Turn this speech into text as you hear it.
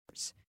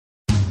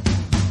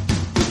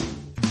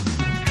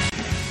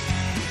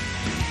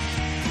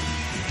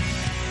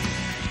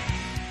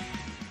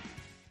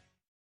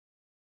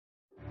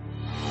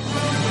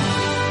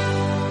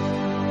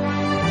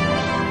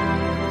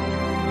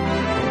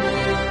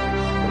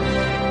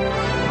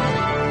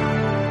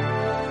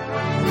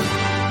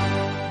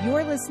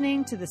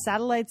to the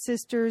Satellite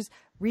Sisters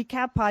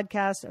recap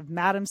podcast of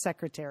Madam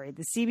Secretary,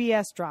 the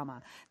CBS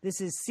drama. This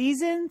is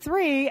season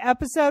 3,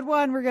 episode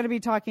 1 we're going to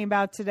be talking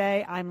about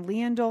today. I'm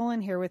Lian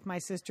Dolan here with my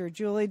sister,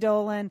 Julie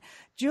Dolan.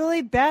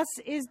 Julie, Bess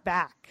is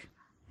back.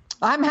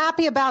 I'm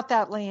happy about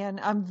that, Lian.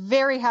 I'm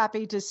very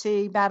happy to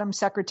see Madam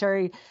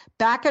Secretary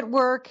back at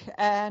work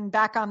and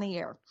back on the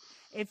air.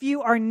 If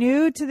you are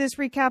new to this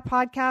recap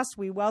podcast,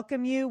 we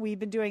welcome you. We've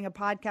been doing a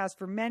podcast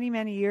for many,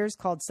 many years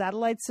called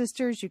Satellite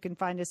Sisters. You can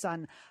find us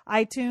on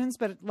iTunes.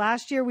 But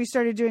last year, we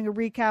started doing a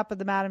recap of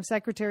the Madam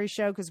Secretary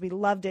show because we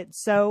loved it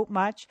so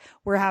much.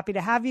 We're happy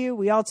to have you.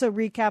 We also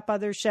recap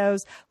other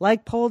shows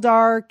like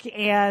Poldark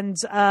and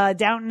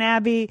Downton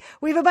Abbey.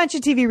 We have a bunch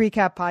of TV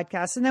recap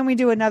podcasts. And then we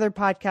do another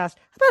podcast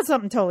about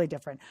something totally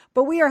different.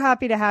 But we are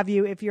happy to have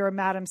you if you're a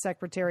Madam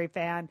Secretary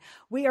fan.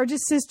 We are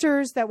just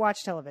sisters that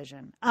watch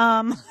television.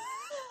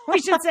 We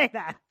should say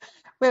that.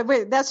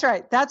 Wait, that's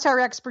right. That's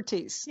our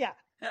expertise. Yeah.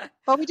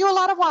 But we do a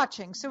lot of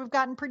watching, so we've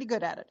gotten pretty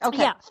good at it.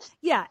 Okay.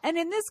 Yeah. And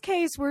in this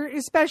case, we're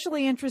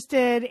especially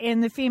interested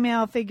in the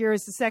female figure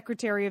as the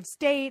Secretary of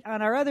State.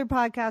 On our other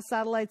podcast,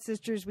 Satellite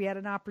Sisters, we had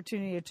an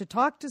opportunity to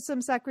talk to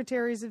some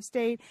secretaries of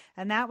state,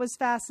 and that was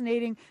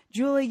fascinating.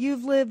 Julie,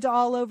 you've lived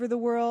all over the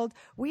world.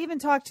 We even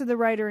talked to the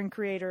writer and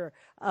creator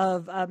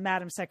of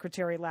Madam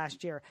Secretary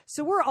last year.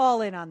 So we're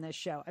all in on this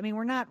show. I mean,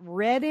 we're not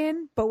read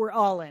in, but we're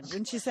all in,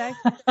 wouldn't you say?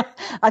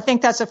 I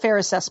think that's a fair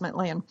assessment,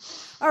 Lian.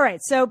 All right.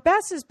 So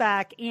Bess is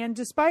back. And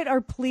despite our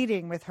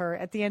pleading with her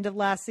at the end of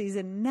last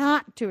season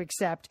not to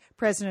accept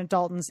President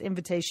Dalton's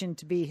invitation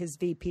to be his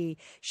VP,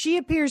 she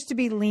appears to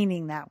be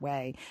leaning that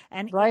way.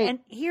 And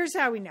here's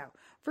how we know.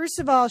 First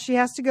of all, she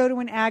has to go to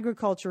an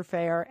agriculture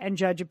fair and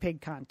judge a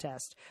pig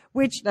contest,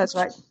 which that's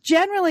right.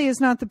 Generally is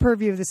not the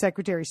purview of the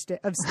Secretary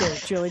of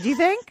State. Julie, do you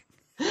think?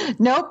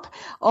 Nope.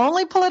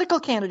 Only political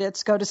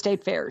candidates go to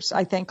state fairs,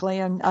 I think,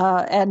 Lian.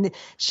 And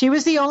she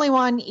was the only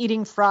one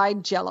eating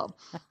fried Jell-O.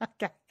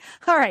 Okay.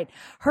 All right.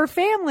 Her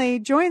family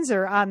joins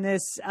her on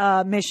this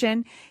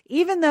mission,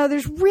 even though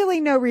there's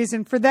really no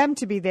reason for them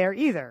to be there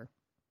either.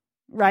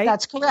 Right?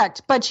 That's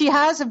correct. But she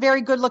has a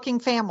very good-looking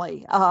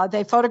family.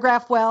 They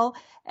photograph well.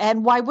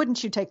 And why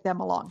wouldn't you take them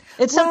along?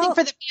 It's something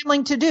for the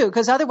family to do,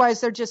 because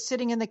otherwise they're just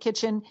sitting in the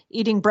kitchen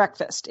eating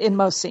breakfast in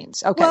most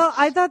scenes. Okay. Well,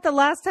 I thought the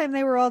last time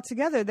they were all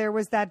together, there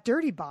was that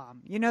dirty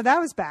bomb. You know, that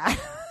was bad.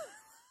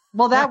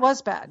 Well, that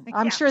was bad.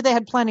 I'm sure they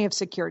had plenty of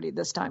security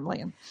this time,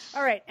 Lian.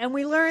 All right. And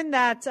we learned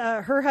that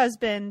her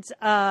husband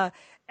on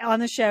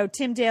the show,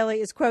 Tim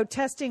Daly, is, quote,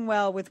 testing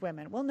well with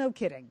women. Well, no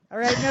kidding. All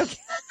right. No kidding.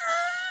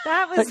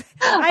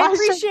 I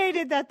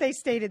appreciated that they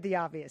stated the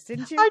obvious,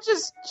 didn't you? I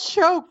just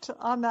choked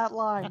on that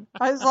line.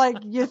 I was like,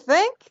 you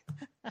think?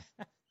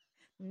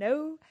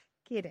 No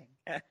kidding.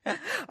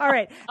 All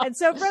right. And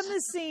so from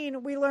the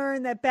scene, we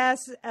learn that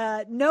Bess,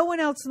 no one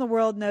else in the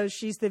world knows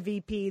she's the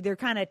VP. They're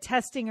kind of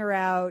testing her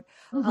out.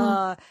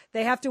 Mm-hmm.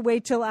 They have to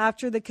wait till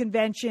after the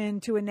convention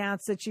to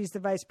announce that she's the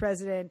vice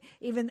president,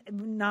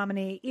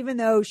 nominee, even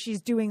though she's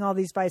doing all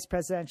these vice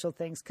presidential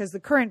things, because the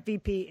current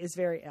VP is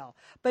very ill.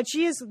 But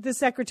she is the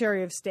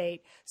Secretary of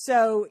State.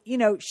 So, you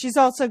know, she's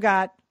also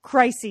got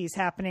crises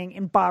happening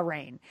in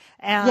Bahrain.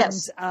 And,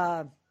 yes.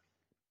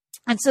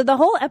 And so the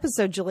whole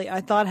episode, Julie,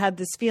 I thought had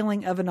this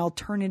feeling of an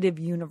alternative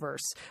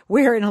universe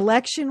where an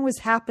election was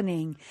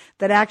happening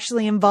that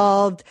actually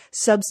involved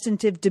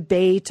substantive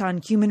debate on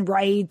human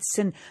rights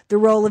and the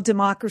role of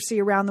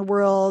democracy around the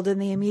world and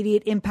the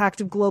immediate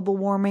impact of global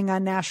warming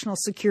on national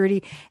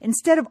security,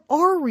 instead of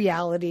our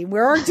reality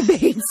where our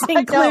debates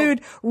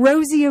include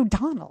Rosie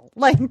O'Donnell.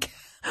 Like,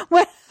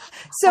 what?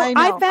 So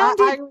I found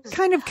it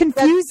kind of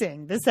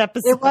confusing, this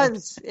episode.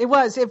 It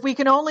was. If we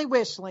can only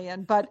wish,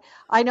 Lian. But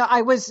I know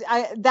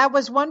that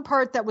was one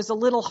part that was a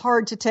little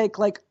hard to take,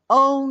 like,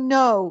 oh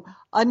no,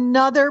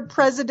 another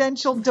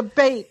presidential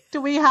debate.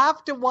 Do we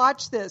have to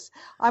watch this?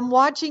 I'm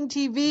watching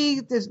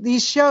TV,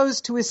 these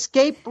shows, to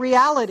escape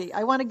reality.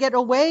 I want to get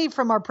away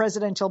from our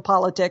presidential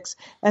politics.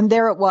 And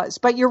there it was.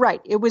 But you're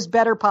right. It was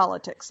better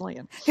politics,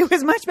 Lian. It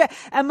was much better,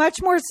 a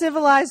much more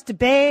civilized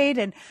debate,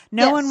 and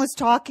no one was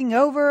talking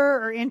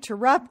over or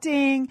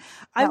interrupting.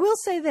 I will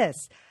say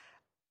this.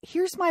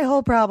 Here's my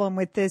whole problem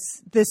with this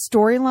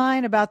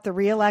storyline about the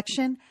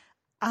re-election.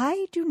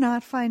 I do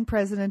not find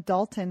President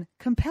Dalton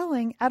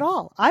compelling at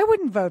all. I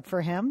wouldn't vote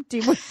for him.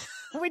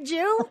 Would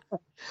you?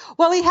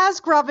 Well, he has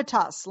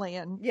gravitas,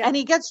 Lian, and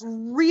he gets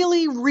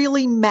really,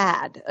 really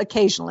mad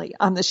occasionally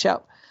on the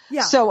show.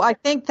 Yeah. So I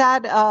think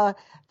that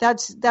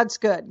that's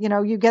good. You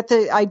know, you get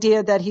the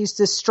idea that he's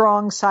this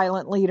strong,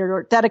 silent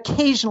leader that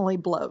occasionally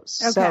blows.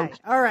 Okay. So,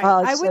 all right.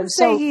 I wouldn't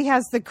say he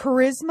has the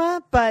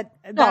charisma, but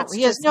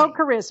he has no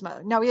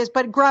charisma. No, he has,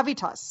 but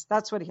gravitas.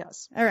 That's what he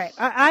has. All right.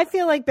 I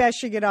feel like Bess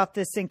should get off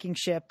this sinking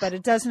ship, but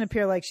it doesn't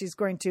appear like she's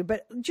going to.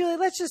 But Julie,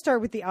 let's just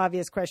start with the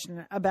obvious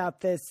question about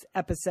this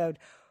episode.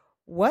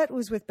 What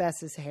was with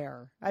Bess's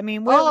hair? I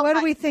mean, what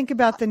do we think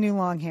about the new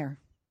long hair?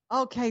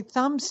 Okay,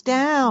 thumbs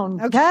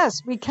down. Okay.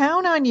 Yes, we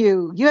count on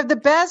you. You have the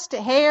best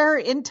hair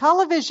in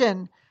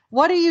television.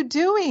 What are you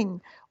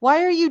doing?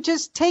 Why are you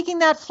just taking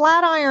that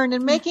flat iron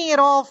and making it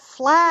all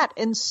flat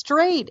and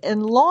straight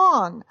and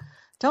long?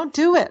 Don't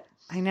do it.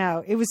 I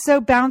know. It was so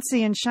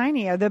bouncy and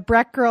shiny. The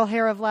Breck Girl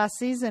hair of last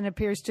season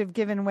appears to have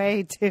given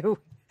way to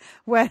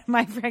what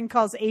my friend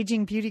calls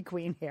aging beauty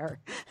queen hair.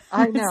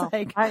 I know.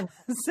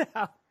 So,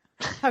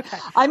 okay.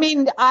 I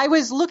mean, I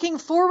was looking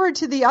forward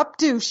to the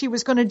updo she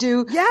was going to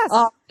do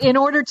in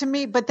order to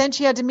meet, but then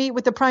she had to meet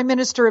with the Prime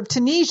Minister of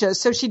Tunisia,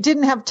 so she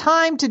didn't have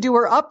time to do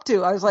her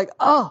updo. I was like,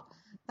 oh,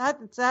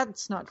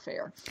 that's not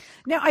fair.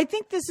 Now, I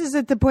think this is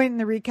at the point in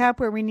the recap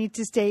where we need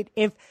to state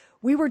if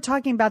we were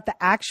talking about the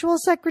actual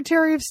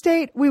Secretary of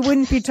State, we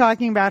wouldn't be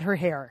talking about her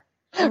hair.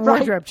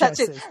 Wardrobe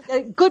choices.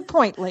 Good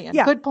point, Lian.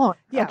 Yeah. Good point.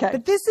 Yeah. Okay.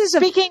 But this is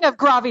speaking of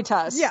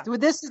gravitas. Yeah.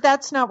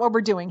 That's not what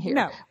we're doing here.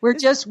 No.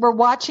 We're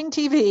watching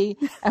TV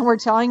and we're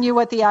telling you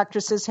what the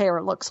actress's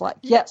hair looks like.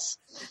 Yes.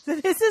 So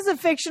this is a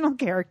fictional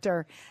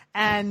character,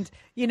 and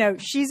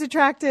she's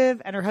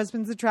attractive, and her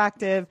husband's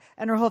attractive,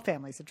 and her whole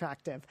family's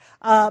attractive.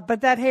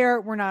 But that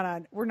hair, we're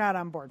not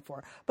on board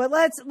for. But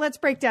let's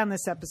break down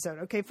this episode.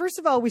 Okay, first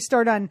of all, we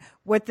start on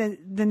what the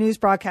news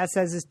broadcast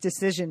says is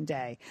Decision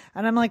Day,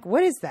 and I'm like,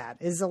 what is that?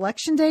 Is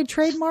Election Day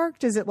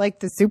trademarked? Is it like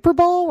the Super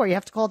Bowl where you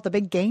have to call it the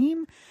big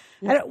game?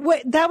 Yeah.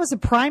 That was a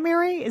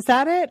primary? Is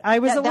that it?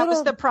 That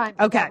was the primary.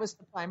 Okay. That was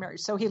the primary.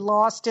 So he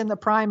lost in the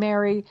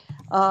primary.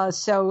 I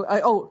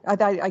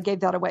gave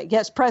that away.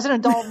 Yes,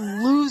 President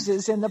Dalton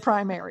loses in the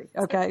primary.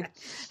 Okay.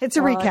 It's a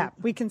recap.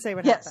 We can say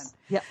what happened.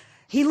 Yeah.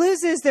 He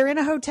loses. They're in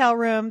a hotel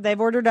room. They've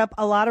ordered up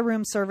a lot of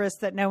room service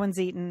that no one's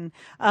eaten.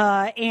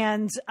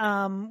 And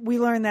we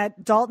learn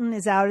that Dalton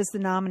is out as the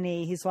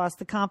nominee. He's lost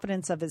the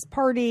confidence of his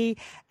party.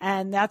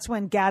 And that's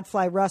when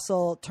Gadfly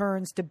Russell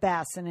turns to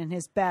Bess. And in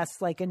his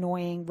best,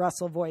 annoying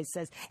Russell voice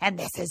says, "And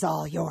this is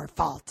all your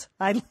fault."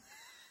 I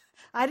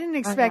didn't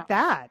expect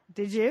that.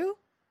 Did you?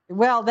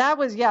 Well, that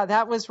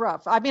was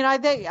rough. I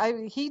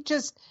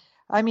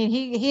mean,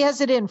 he has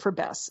it in for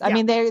Bess. I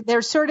mean, they're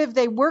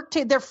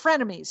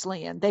frenemies,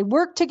 Lian. They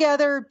work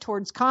together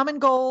towards common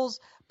goals,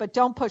 but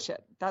don't push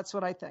it. That's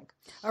what I think.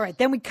 All right.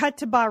 Then we cut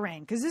to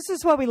Bahrain, because this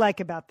is what we like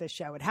about this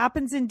show. It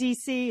happens in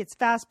D.C. It's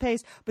fast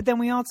paced, but then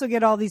we also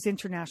get all these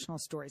international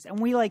stories. And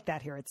we like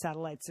that here at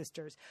Satellite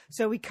Sisters.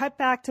 So we cut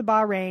back to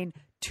Bahrain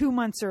 2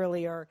 months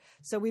earlier.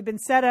 So we've been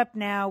set up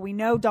now. We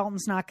know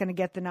Dalton's not going to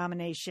get the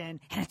nomination,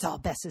 and it's all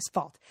Bess's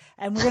fault.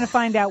 And we're going to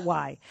find out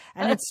why.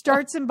 And it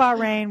starts in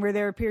Bahrain, where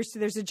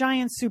there's a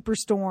giant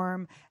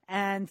superstorm,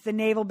 and the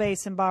naval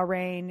base in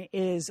Bahrain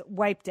is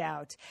wiped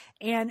out.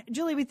 And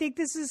Julie, we think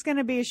this is going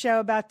to be a show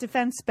about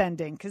defense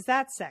spending, because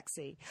that's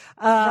sexy.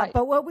 Right.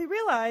 But what we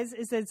realize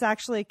is that it's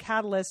actually a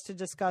catalyst to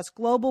discuss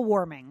global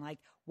warming. Like,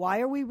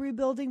 why are we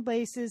rebuilding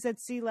bases at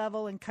sea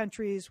level in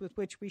countries with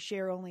which we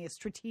share only a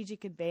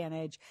strategic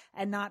advantage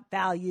and not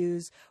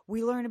values?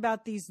 We learn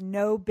about these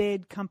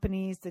no-bid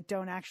companies that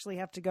don't actually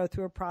have to go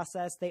through a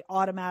process. They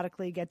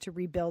automatically get to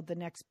rebuild the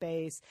next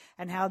base,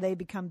 and how they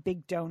become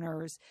big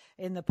donors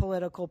in the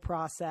political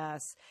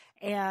process.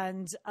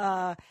 And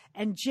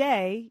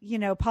Jay,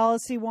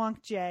 policy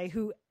wonk Jay,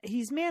 who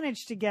he's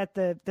managed to get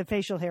the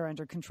facial hair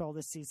under control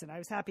this season. I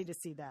was happy to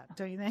see that.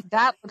 Don't you think?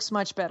 That looks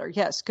much better.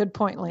 Yes. Good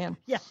point, Lian.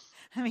 Yeah.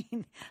 I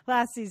mean,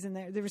 last season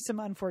there was some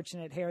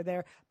unfortunate hair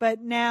there, but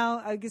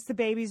now I guess the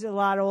baby's a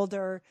lot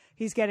older.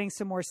 He's getting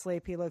some more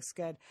sleep. He looks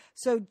good.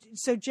 So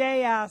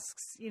Jay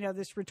asks,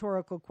 this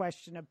rhetorical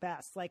question of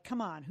Bess, like,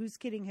 come on, who's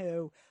kidding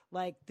who?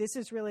 Like, this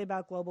is really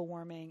about global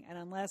warming. And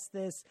unless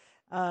this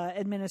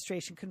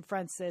administration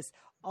confronts this,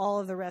 all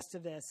of the rest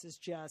of this is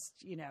just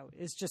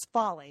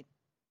folly.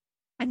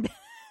 And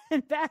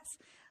Bess,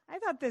 I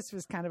thought this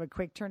was kind of a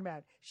quick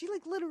turnabout. She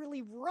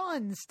literally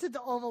runs to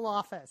the Oval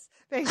Office,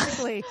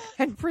 basically,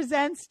 and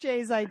presents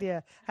Jay's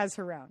idea as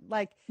her own.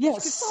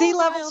 Yes, sea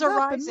levels are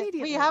rising.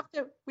 We have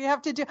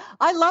to do.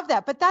 I love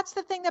that, but that's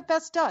the thing that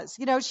Bess does.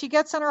 She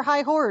gets on her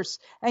high horse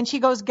and she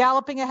goes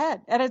galloping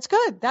ahead, and it's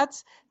good.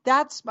 That's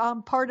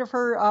part of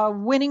her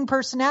winning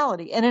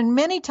personality, and in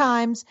many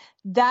times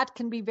that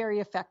can be very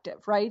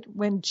effective, right?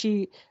 When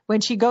she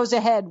goes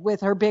ahead with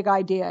her big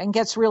idea and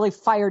gets really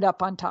fired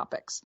up on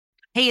topics.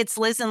 Hey, it's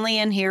Liz and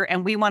Lian here,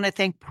 and we want to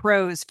thank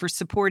Prose for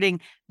supporting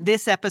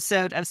this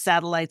episode of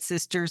Satellite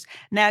Sisters.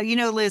 Now,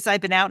 Liz, I've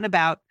been out and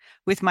about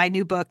with my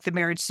new book, The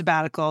Marriage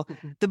Sabbatical.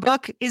 Mm-hmm. The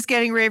book is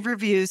getting rave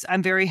reviews.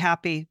 I'm very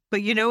happy.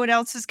 But you know what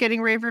else is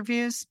getting rave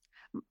reviews?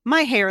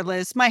 My hair,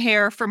 Liz. My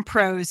hair from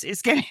Prose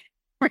is getting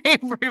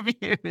rave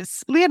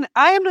reviews. Lian,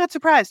 I am not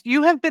surprised.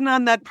 You have been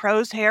on that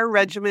Prose hair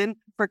regimen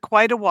for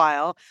quite a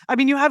while. I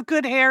mean, you have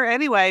good hair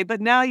anyway,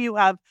 but now you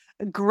have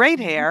great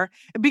hair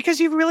because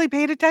you've really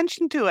paid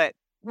attention to it.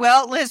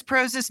 Well, Liz,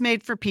 Prose is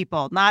made for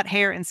people, not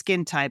hair and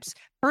skin types.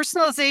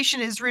 Personalization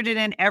is rooted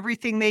in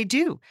everything they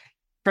do,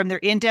 from their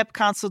in-depth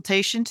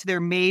consultation to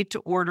their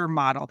made-to-order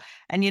model.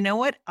 And you know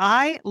what?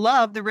 I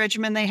love the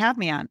regimen they have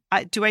me on.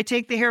 Do I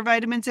take the hair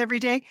vitamins every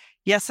day?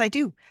 Yes, I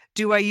do.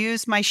 Do I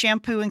use my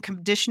shampoo and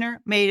conditioner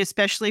made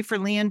especially for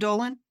Lian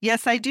Dolan?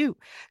 Yes, I do.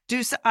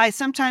 I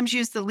sometimes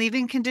use the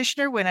leave-in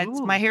conditioner when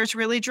my hair's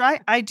really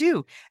dry? I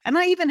do. And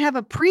I even have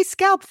a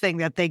pre-scalp thing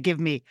that they give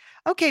me.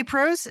 Okay,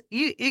 pros,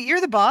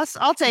 you're the boss.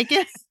 I'll take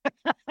it.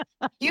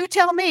 You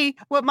tell me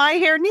what my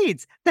hair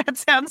needs. That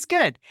sounds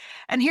good.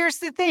 And here's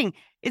the thing.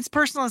 It's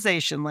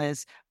personalization,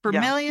 Liz. For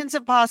millions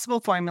of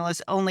possible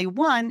formulas, only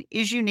one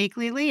is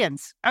uniquely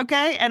Lian's.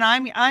 Okay? And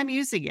I'm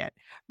using it.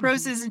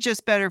 Prose isn't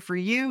just better for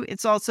you,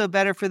 it's also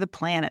better for the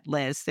planet,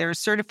 Liz. They're a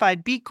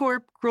certified B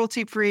Corp,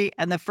 cruelty-free,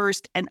 and the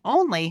first and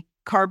only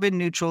carbon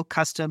neutral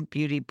custom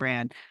beauty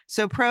brand.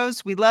 So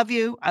Prose, we love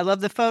you. I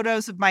love the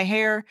photos of my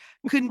hair.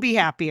 Couldn't be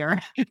happier.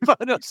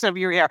 Photos of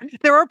your hair.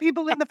 There are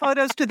people in the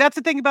photos too. That's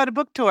the thing about a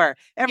book tour.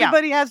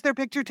 Everybody has their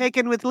picture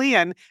taken with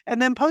Lian and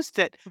then post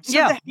it. So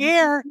the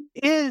hair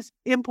is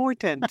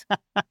important.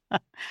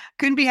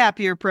 Couldn't be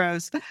happier,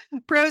 Prose.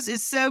 Prose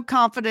is so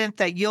confident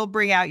that you'll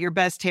bring out your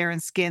best hair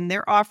and skin.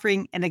 They're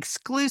offering an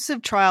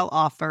exclusive trial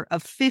offer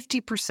of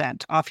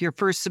 50% off your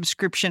first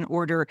subscription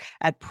order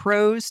at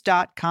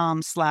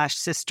prose.com/sisters.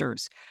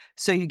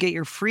 So you get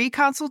your free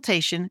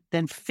consultation,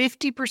 then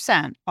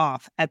 50%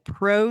 off at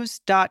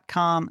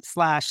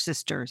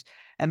prose.com/sisters.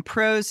 And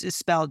Prose is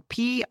spelled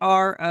Prose.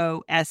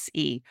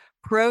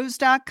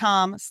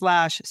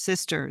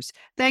 Prose.com/sisters.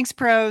 Thanks,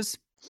 Prose.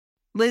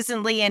 Liz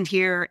and Lian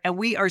here, and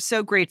we are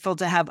so grateful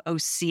to have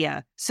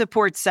OSEA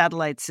support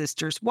Satellite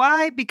Sisters.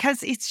 Why?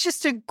 Because it's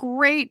just a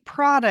great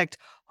product.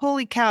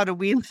 Holy cow, do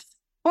we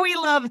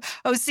love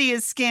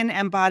OSEA's skin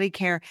and body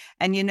care.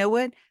 And you know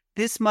what?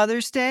 This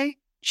Mother's Day,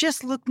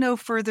 just look no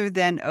further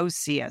than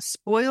OSEA.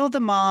 Spoil the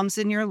moms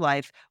in your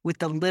life with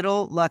the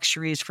little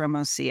luxuries from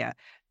OSEA.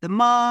 The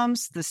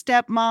moms, the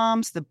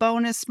stepmoms, the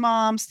bonus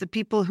moms, the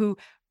people who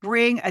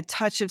bring a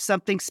touch of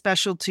something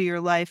special to your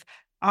life.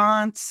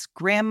 Aunts,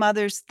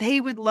 grandmothers, they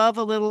would love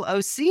a little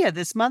OSEA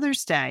this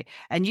Mother's Day.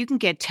 And you can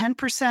get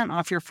 10%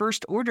 off your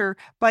first order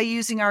by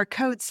using our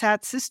code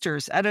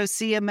SATSisters at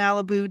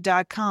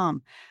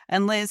OSEAMalibu.com.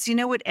 And Liz, you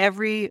know what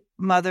every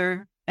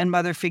mother and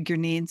mother figure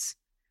needs?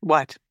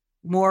 What?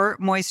 More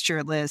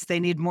moisture, Liz. They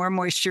need more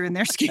moisture in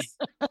their skin.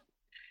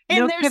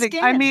 No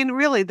kidding. I mean,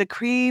 really, the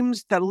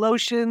creams, the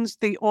lotions,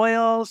 the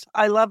oils,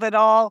 I love it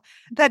all.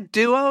 That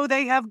duo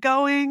they have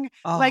going,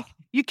 like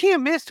you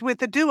can't miss with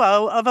the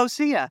duo of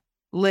OSEA.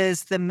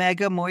 Liz, the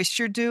Mega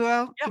Moisture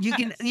Duo.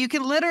 Yes. You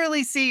can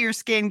literally see your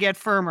skin get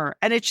firmer,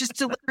 and it just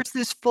delivers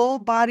this full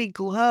body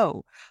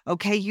glow.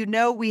 Okay, you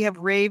know we have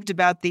raved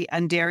about the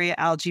Undaria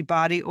Algae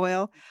Body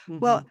Oil.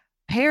 Well,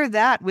 pair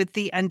that with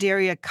the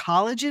Undaria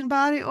Collagen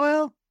Body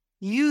Oil.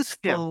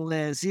 Youthful,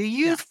 Liz. A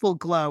youthful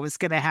glow is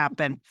going to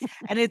happen.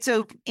 And it's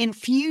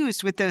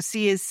infused with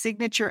OSEA's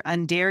signature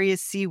Undaria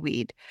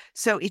seaweed.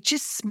 So it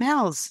just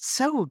smells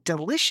so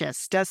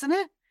delicious, doesn't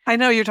it? I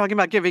know you're talking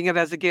about giving it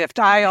as a gift.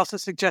 I also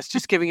suggest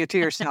just giving it to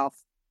yourself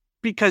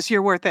because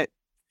you're worth it.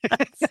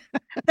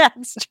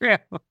 That's true.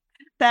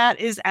 That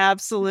is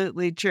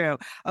absolutely true.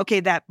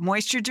 Okay, that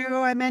Moisture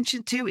Duo I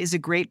mentioned too is a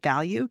great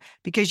value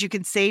because you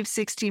can save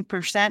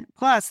 16%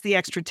 plus the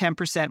extra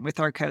 10% with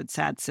our code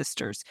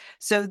SADSisters.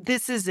 So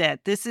this is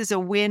it. This is a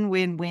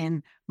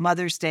win-win-win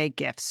Mother's Day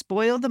gift.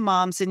 Spoil the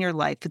moms in your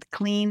life with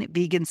clean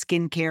vegan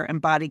skincare and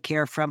body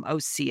care from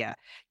OSEA.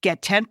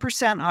 Get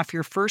 10% off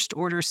your first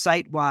order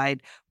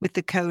site-wide with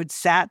the code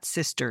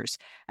SATSisters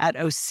at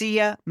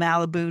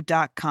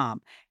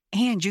OSEAMalibu.com.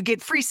 And you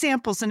get free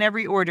samples in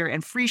every order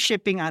and free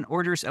shipping on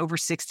orders over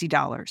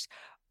 $60.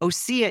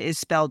 OSEA is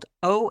spelled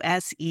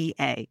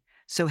OSEA.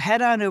 So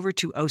head on over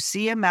to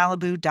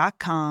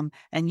OSEAMalibu.com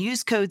and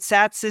use code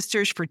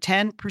SATSisters for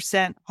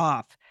 10%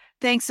 off.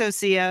 Thanks,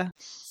 OSEA.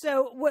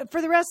 So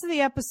for the rest of the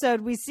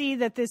episode, we see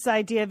that this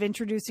idea of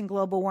introducing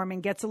global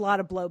warming gets a lot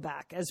of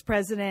blowback as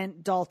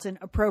President Dalton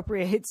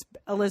appropriates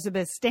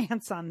Elizabeth's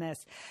stance on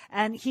this.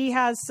 And he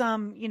has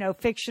some,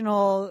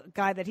 fictional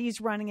guy that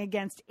he's running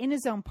against in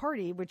his own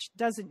party, which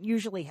doesn't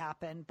usually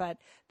happen. But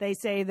they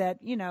say that,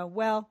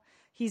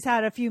 he's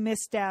had a few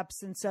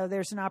missteps, and so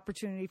there's an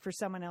opportunity for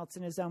someone else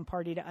in his own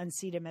party to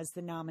unseat him as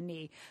the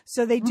nominee.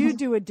 So they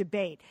do a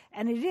debate,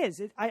 and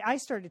I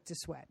started to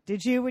sweat.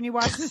 Did you when you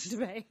watched this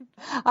debate?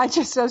 I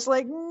was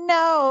like,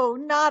 no,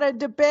 not a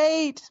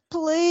debate,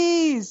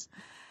 please.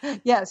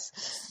 Yes.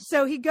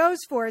 So he goes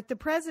for it. The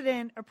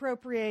president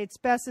appropriates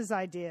Bess's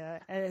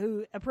idea,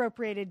 who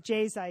appropriated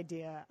Jay's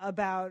idea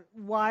about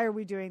why are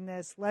we doing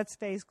this? Let's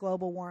face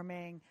global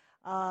warming.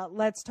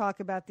 Let's talk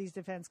about these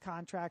defense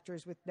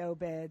contractors with no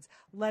bids.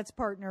 Let's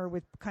partner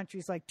with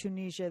countries like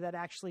Tunisia that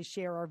actually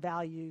share our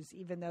values,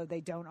 even though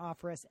they don't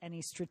offer us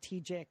any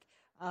strategic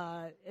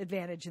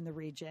advantage in the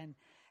region.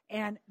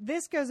 And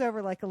this goes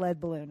over like a lead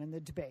balloon in the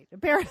debate.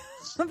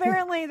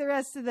 Apparently, the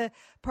rest of the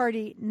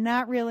party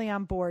not really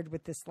on board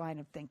with this line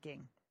of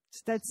thinking.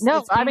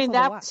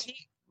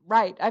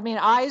 Right. I mean,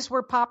 eyes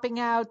were popping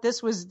out. He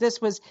was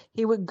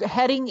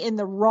heading in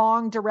the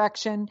wrong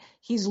direction.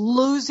 He's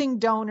losing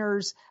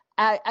donors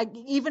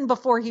even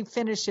before he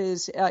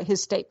finishes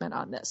his statement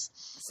on this.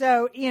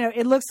 So,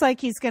 it looks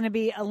like he's going to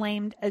be a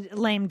lame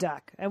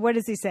duck. And what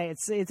does he say?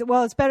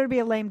 It's better to be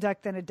a lame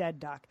duck than a dead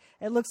duck.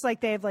 It looks like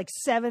they have like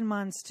 7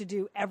 months to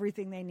do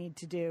everything they need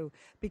to do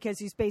because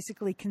he's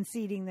basically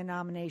conceding the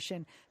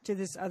nomination to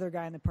this other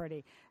guy in the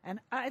party. And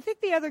I think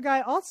the other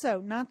guy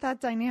also not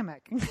that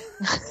dynamic.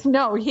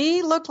 No,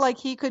 he looked like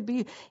he could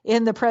be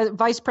in the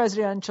vice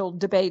presidential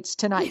debates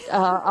tonight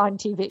on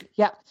TV.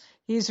 Yeah.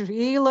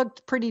 He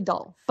looked pretty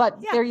dull,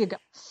 but there you go.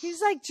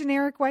 He's like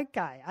generic white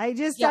guy. I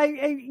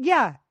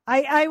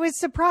was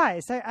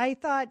surprised. I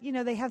thought,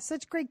 they have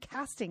such great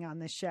casting on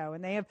this show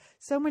and they have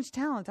so much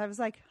talent. I was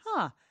like,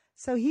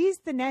 so he's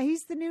the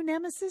new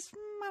nemesis.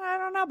 I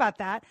don't know about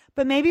that,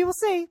 but maybe we'll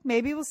see.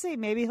 Maybe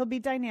he'll be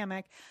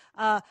dynamic.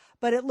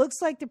 But it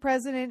looks like the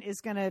president is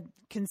going to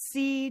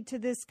concede to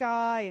this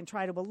guy and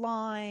try to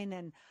align.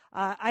 And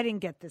I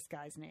didn't get this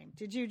guy's name.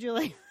 Did you,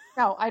 Julie?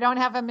 No, I don't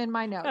have him in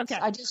my notes. Okay.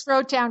 I just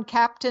wrote down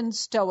Captain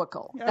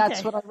Stoical.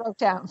 That's what I wrote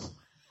down.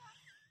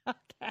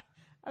 Okay.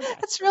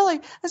 That's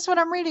what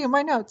I'm reading in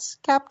my notes.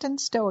 Captain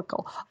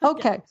Stoical.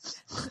 Okay.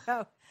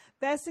 So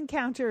Bess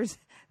encounters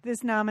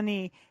this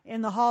nominee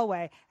in the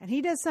hallway and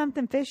he does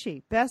something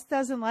fishy. Bess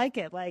doesn't like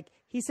it. Like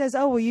he says,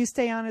 "Oh, will you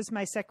stay on as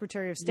my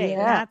Secretary of State?"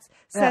 And that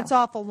sets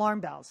off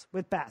alarm bells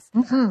with Bess.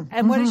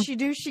 And what does she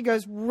do? She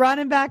goes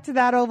running back to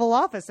that Oval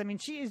Office. I mean,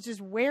 she is just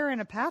wearing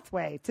a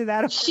pathway to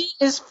that. She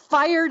is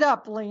fired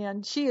up,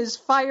 Lian. She is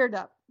fired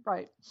up.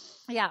 Right.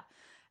 Yeah.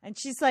 And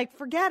she's like,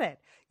 forget it.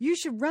 You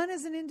should run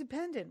as an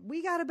independent.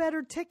 We got a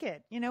better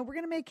ticket. We're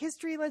going to make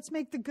history. Let's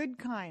make the good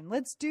kind.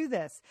 Let's do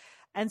this.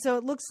 And so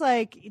it looks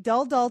like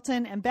Del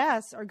Dalton and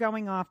Bess are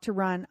going off to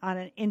run on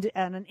an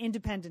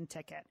independent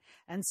ticket.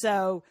 And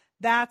so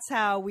that's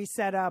how we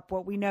set up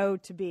what we know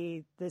to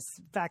be this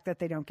fact that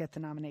they don't get the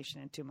nomination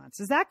in 2 months.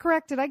 Is that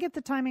correct? Did I get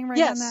the timing right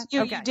on that?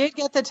 Yes, you did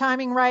get the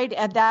timing right,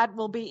 and that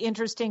will be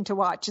interesting to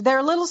watch.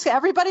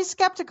 Everybody's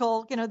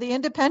skeptical, the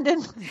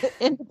independent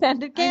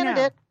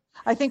candidate.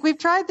 I think we've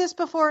tried this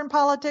before in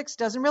politics.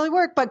 Doesn't really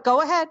work, but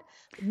go ahead.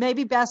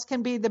 Maybe Bess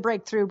can be the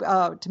breakthrough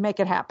to make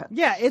it happen.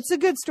 Yeah, it's a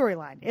good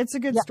storyline.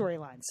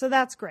 Storyline. So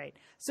that's great.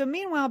 So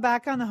meanwhile,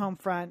 back on the home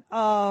front,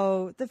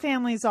 the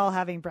family's all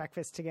having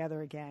breakfast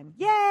together again.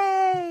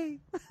 Yay!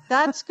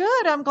 That's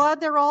good. I'm glad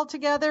they're all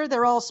together.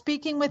 They're all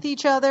speaking with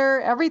each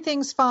other.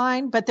 Everything's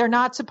fine, but they're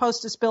not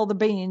supposed to spill the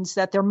beans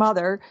that their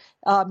mother,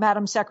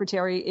 Madam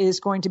Secretary, is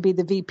going to be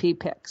the VP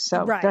pick.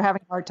 So they're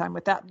having a hard time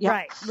with that.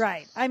 Yeah.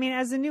 Right. I mean,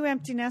 as a new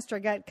empty nester, I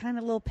got kind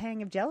of a little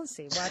pang of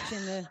jealousy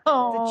watching the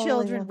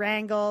children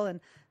wrangle and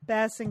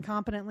Bess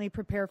incompetently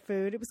prepare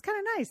food. It was kind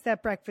of nice,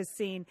 that breakfast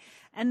scene.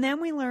 And then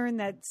we learn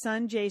that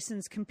son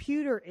Jason's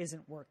computer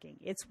isn't working.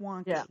 It's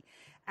wonky. Yeah.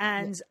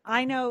 And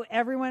I know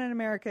everyone in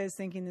America is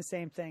thinking the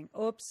same thing.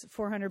 Oops,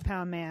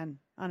 400-pound man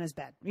on his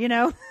bed,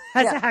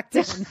 as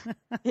acting.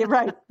 Yeah,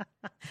 right.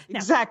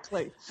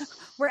 Exactly.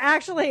 We're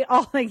actually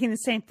all thinking the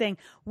same thing.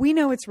 We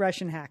know it's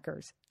Russian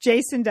hackers.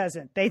 Jason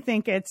doesn't. They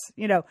think it's,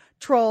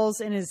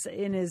 trolls in his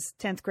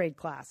 10th grade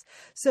class.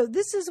 So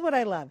this is what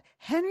I love.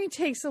 Henry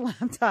takes a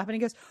laptop and he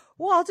goes,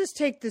 well, I'll just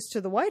take this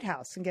to the White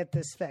House and get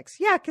this fixed.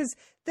 Yeah, because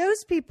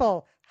those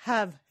people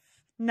have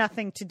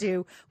nothing to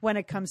do when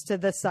it comes to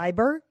the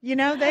cyber,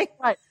 they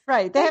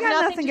right. They have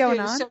nothing going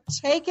on. So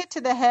take it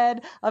to the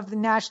head of the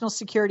National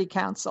Security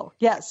Council.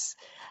 Yes.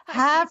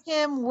 Have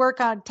him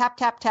work on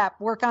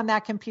work on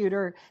that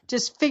computer.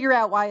 Just figure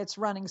out why it's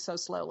running so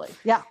slowly.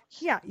 Yeah.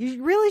 Yeah.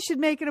 You really should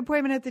make an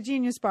appointment at the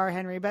Genius Bar,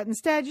 Henry, but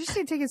instead you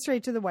should take it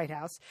straight to the White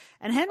House.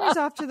 And Henry's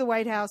off to the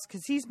White House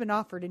because he's been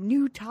offered a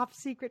new top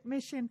secret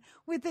mission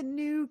with a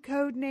new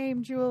code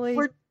name, Julie.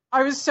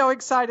 I was so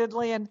excited,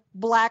 Lian.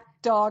 Black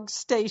Dog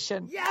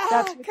Station. Yeah,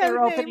 that's what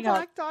they're opening up.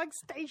 Black Dog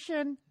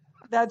Station.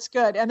 That's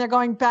good. And they're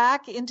going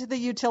back into the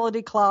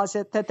utility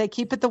closet that they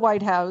keep at the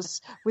White House.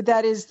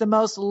 That is the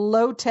most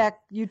low-tech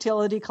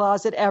utility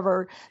closet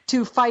ever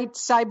to fight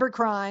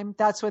cybercrime.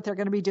 That's what they're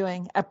going to be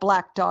doing at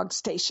Black Dog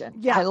Station.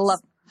 Yeah, I love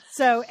it.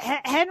 So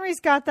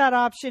Henry's got that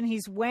option.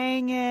 He's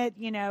weighing it.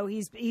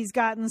 He's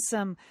gotten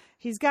some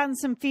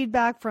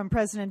feedback from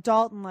President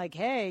Dalton, like,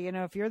 hey,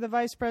 if you're the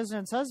vice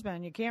president's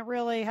husband, you can't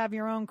really have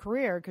your own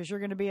career because you're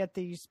going to be at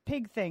these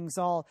pig things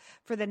all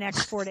for the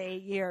next 4 to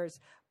 8 years.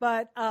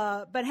 But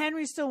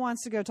Henry still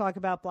wants to go talk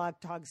about Black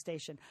Dog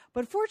Station.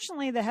 But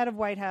fortunately, the head of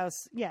White House,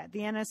 the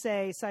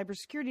NSA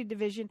Cybersecurity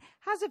Division,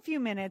 has a few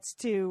minutes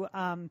to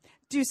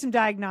do some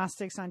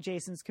diagnostics on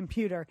Jason's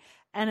computer.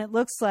 And it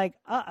looks like,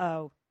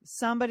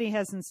 somebody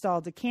has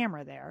installed a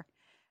camera there.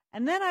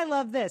 And then I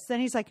love this. Then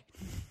he's like,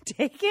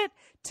 take it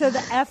to the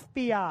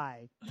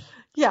FBI.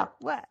 Yeah.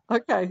 What?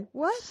 Okay.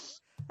 What?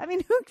 I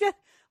mean,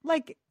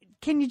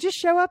 can you just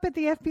show up at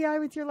the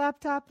FBI with your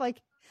laptop?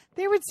 Like,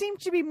 there would seem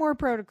to be more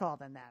protocol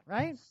than that,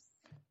 right?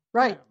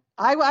 Right.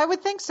 I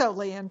would think so,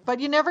 Leanne, but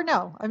you never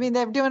know. I mean,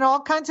 they're doing all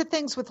kinds of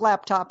things with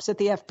laptops at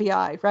the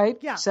FBI, right?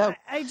 Yeah. So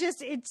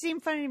it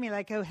seemed funny to me,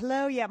 like, oh,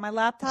 hello. Yeah, my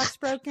laptop's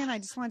broken. I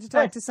just wanted to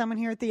talk to someone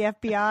here at the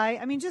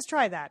FBI. I mean, just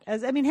try that.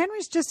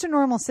 Henry's just a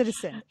normal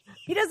citizen.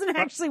 He doesn't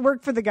actually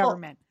work for the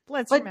government.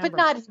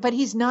 But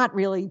he's not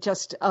really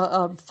just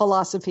a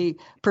philosophy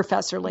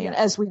professor, Leanne,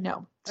 as we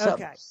know. So.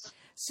 Okay.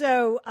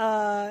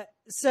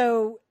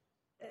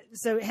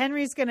 So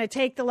Henry's going to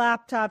take the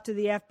laptop to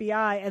the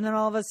FBI, and then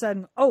all of a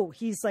sudden,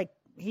 he's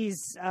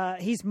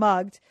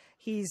mugged.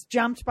 He's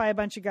jumped by a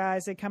bunch of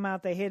guys. They come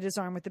out, they hit his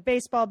arm with the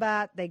baseball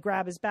bat, they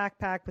grab his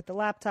backpack with the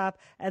laptop,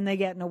 and they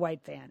get in a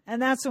white van. And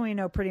that's when we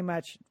know pretty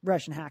much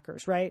Russian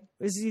hackers, right?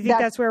 Do you think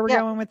that's where we're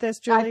going with this,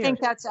 Julie? I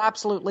think that's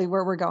absolutely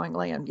where we're going,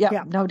 Leanne.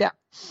 Yeah, no doubt.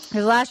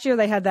 Because last year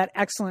they had that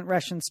excellent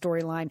Russian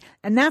storyline,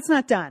 and that's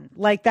not done.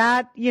 Like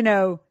that,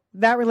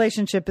 that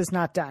relationship is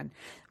not done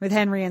with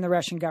Henry and the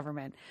Russian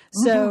government.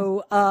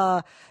 So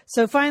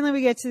finally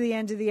we get to the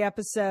end of the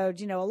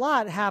episode. A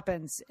lot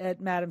happens at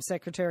Madam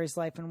Secretary's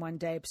life in one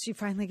day, but she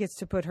finally gets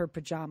to put her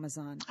pajamas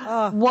on.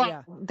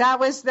 That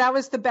was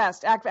the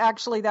best.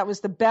 Actually, that was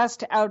the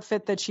best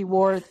outfit that she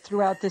wore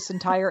throughout this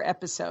entire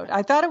episode.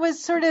 I thought it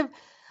was sort of,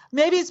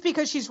 maybe it's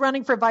because she's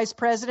running for vice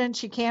president.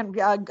 She can't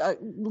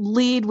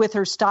lead with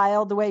her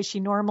style the way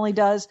she normally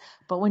does.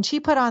 But when she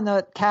put on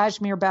the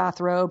cashmere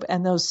bathrobe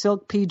and those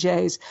silk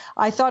PJs,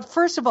 I thought,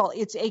 first of all,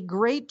 it's a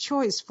great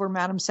choice for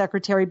Madam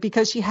Secretary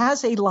because she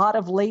has a lot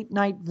of late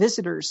night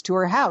visitors to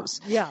her house.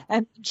 Yeah.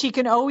 And she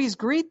can always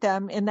greet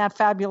them in that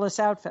fabulous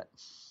outfit.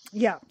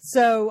 Yeah.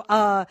 So,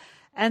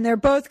 and they're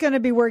both going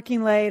to be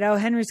working late. Oh,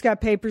 Henry's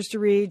got papers to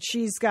read.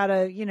 She's got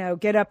to,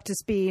 get up to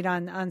speed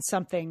on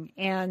something.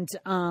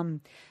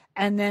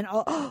 And then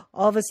all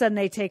of a sudden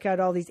they take out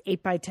all these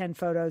 8x10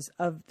 photos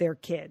of their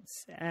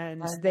kids.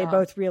 And they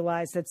both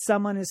realize that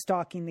someone is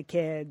stalking the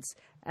kids.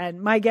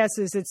 And my guess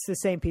is it's the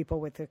same people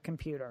with the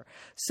computer.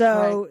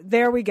 So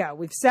There we go.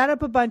 We've set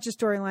up a bunch of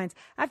storylines.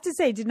 I have to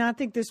say, did not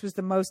think this was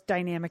the most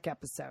dynamic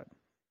episode.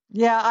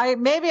 Yeah, I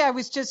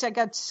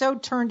got so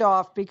turned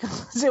off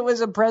because it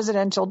was a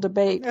presidential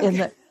debate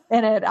in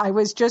it. I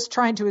was just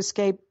trying to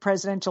escape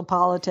presidential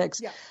politics.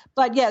 Yeah.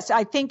 But yes,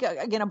 I think,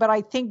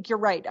 I think you're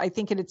right. I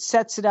think it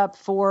sets it up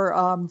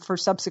for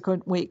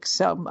subsequent weeks.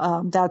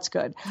 So that's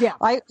good. Yeah.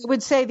 I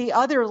would say the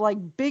other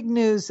big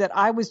news that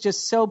I was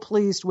just so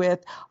pleased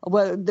with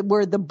were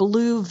the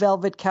blue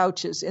velvet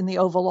couches in the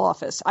Oval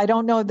Office. I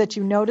don't know that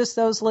you noticed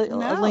those,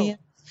 Leanne.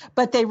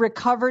 But they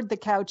recovered the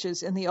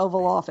couches in the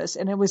Oval Office,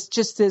 and it was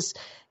just this.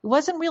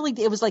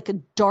 It was like a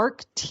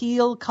dark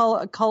teal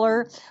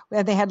color,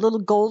 and they had little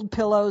gold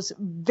pillows.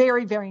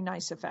 Very, very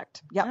nice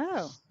effect. Yeah.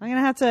 Oh, I'm gonna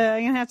have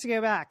to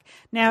go back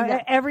now.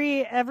 Yeah.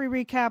 Every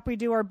recap we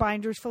do our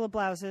binders full of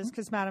blouses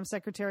because Madam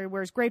Secretary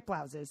wears great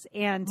blouses,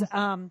 and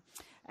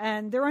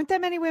there aren't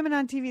that many women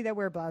on TV that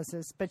wear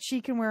blouses, but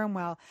she can wear them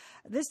well.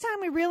 This time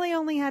we really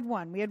only had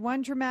one. We had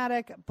one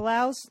dramatic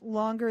blouse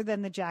longer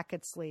than the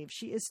jacket sleeve.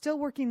 She is still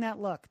working that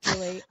look,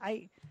 Julie.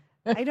 I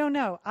don't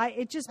know.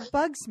 It just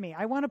bugs me.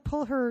 I want to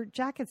pull her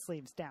jacket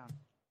sleeves down.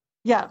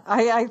 Yeah,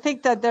 I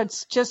think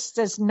that's just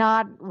as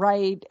not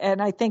right.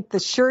 And I think the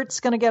shirt's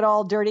going to get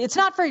all dirty. It's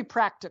not very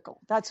practical.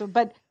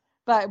 But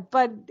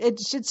it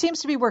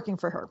seems to be working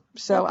for her.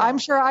 So okay. I'm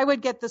sure I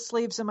would get the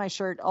sleeves of my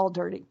shirt all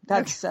dirty.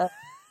 That's...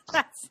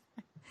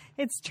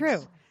 It's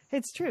true.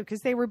 It's true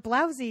because they were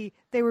blousy.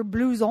 They were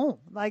blouson.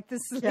 Like the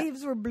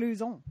sleeves were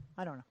blouson.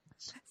 I don't know.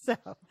 So,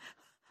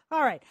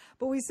 all right.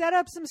 But we set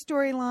up some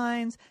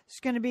storylines.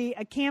 It's going to be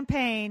a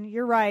campaign.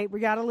 You're right.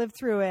 We got to live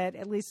through it.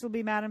 At least it'll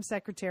be Madam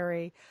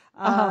Secretary.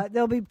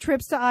 There'll be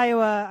trips to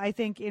Iowa, I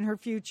think, in her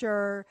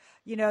future.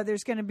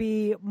 There's going to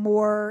be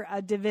more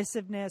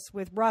divisiveness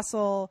with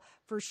Russell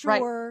for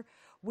sure.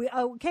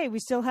 Right. We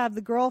still have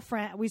the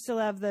girlfriend. We still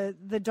have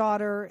the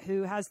daughter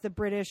who has the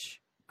British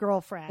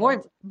boyfriend. Yeah.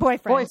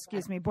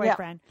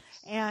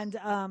 And,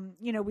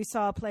 we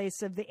saw a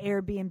place of the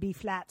Airbnb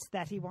flats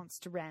that he wants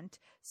to rent.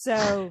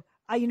 So,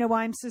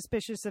 I'm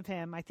suspicious of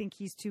him. I think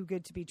he's too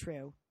good to be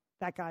true.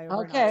 That guy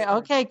over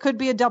Okay. Could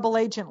be a double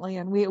agent,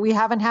 Leanne. We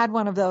haven't had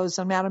one of those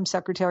on Madam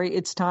Secretary.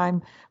 It's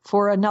time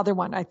for another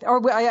one. I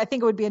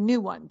think it would be a new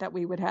one that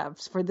we would have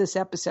for this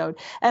episode.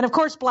 And of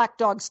course, Black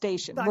Dog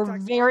Station. We're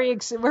very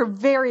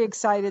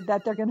excited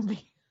that they're going to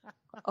be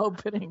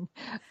opening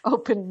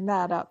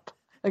that up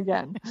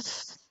again.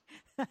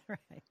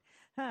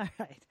 All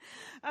right.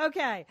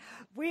 Okay.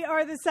 We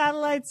are the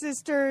Satellite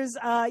Sisters.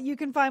 You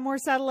can find more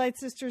Satellite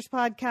Sisters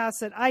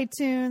podcasts at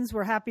iTunes.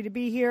 We're happy to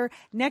be here.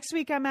 Next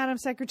week on Madam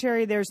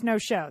Secretary, there's no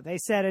show. They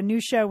said a new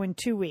show in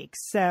 2 weeks.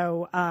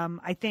 So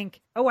I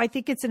think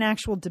it's an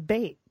actual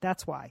debate.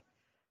 That's why.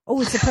 Oh,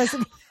 it's a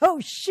president.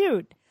 Oh,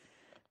 shoot.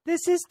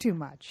 This is too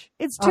much.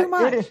 It's too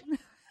much.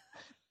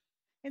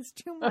 It's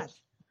too much.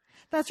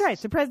 That's right.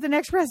 The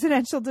next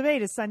presidential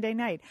debate is Sunday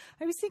night.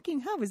 I was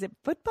thinking, is it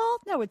football?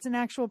 No, it's an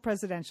actual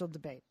presidential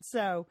debate.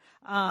 So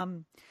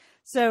Madam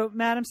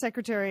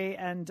Secretary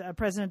and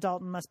President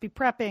Dalton must be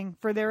prepping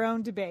for their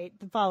own debate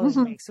the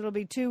following week. So it'll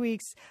be 2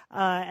 weeks,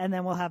 and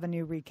then we'll have a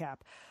new recap.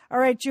 All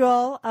right,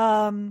 Joel.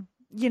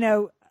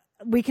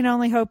 we can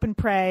only hope and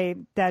pray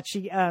that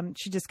she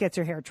just gets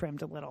her hair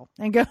trimmed a little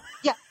and go.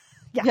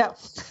 Yeah.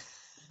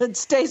 It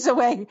stays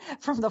away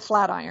from the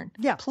flat iron.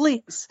 Yeah.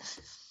 Please.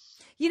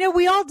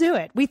 We all do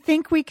it. We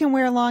think we can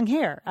wear long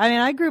hair. I mean,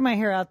 I grew my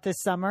hair out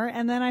this summer,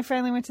 and then I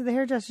finally went to the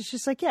hairdresser.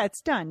 She's like, yeah,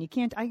 it's done. You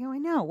can't. I go, I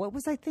know. What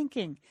was I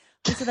thinking?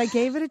 I said, I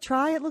gave it a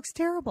try. It looks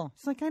terrible.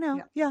 She's like, I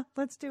know. Yeah,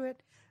 let's do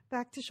it.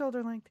 Back to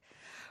shoulder length.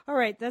 All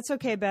right. That's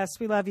okay, Bess.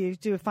 We love you. You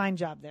do a fine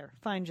job there.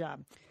 Fine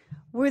job.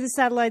 We're the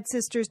Satellite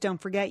Sisters.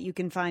 Don't forget, you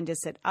can find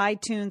us at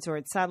iTunes or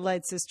at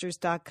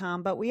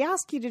satellitesisters.com. But we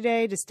ask you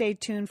today to stay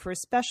tuned for a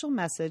special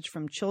message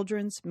from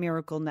Children's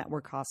Miracle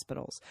Network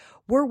Hospitals.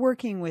 We're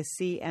working with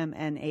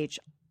CMNH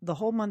the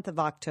whole month of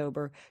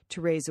October to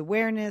raise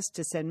awareness,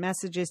 to send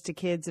messages to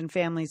kids and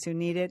families who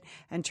need it,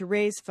 and to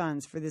raise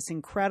funds for this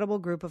incredible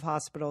group of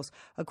hospitals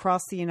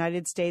across the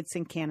United States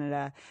and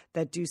Canada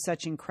that do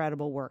such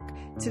incredible work.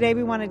 Today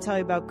we want to tell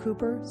you about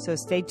Cooper, so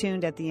stay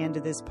tuned at the end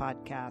of this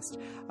podcast.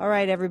 All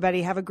right,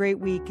 everybody, have a great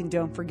week, and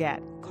don't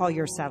forget, call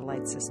your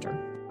satellite sister.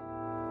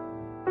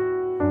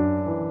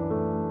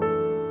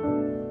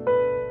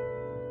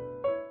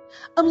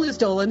 I'm Liz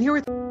Dolan here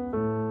with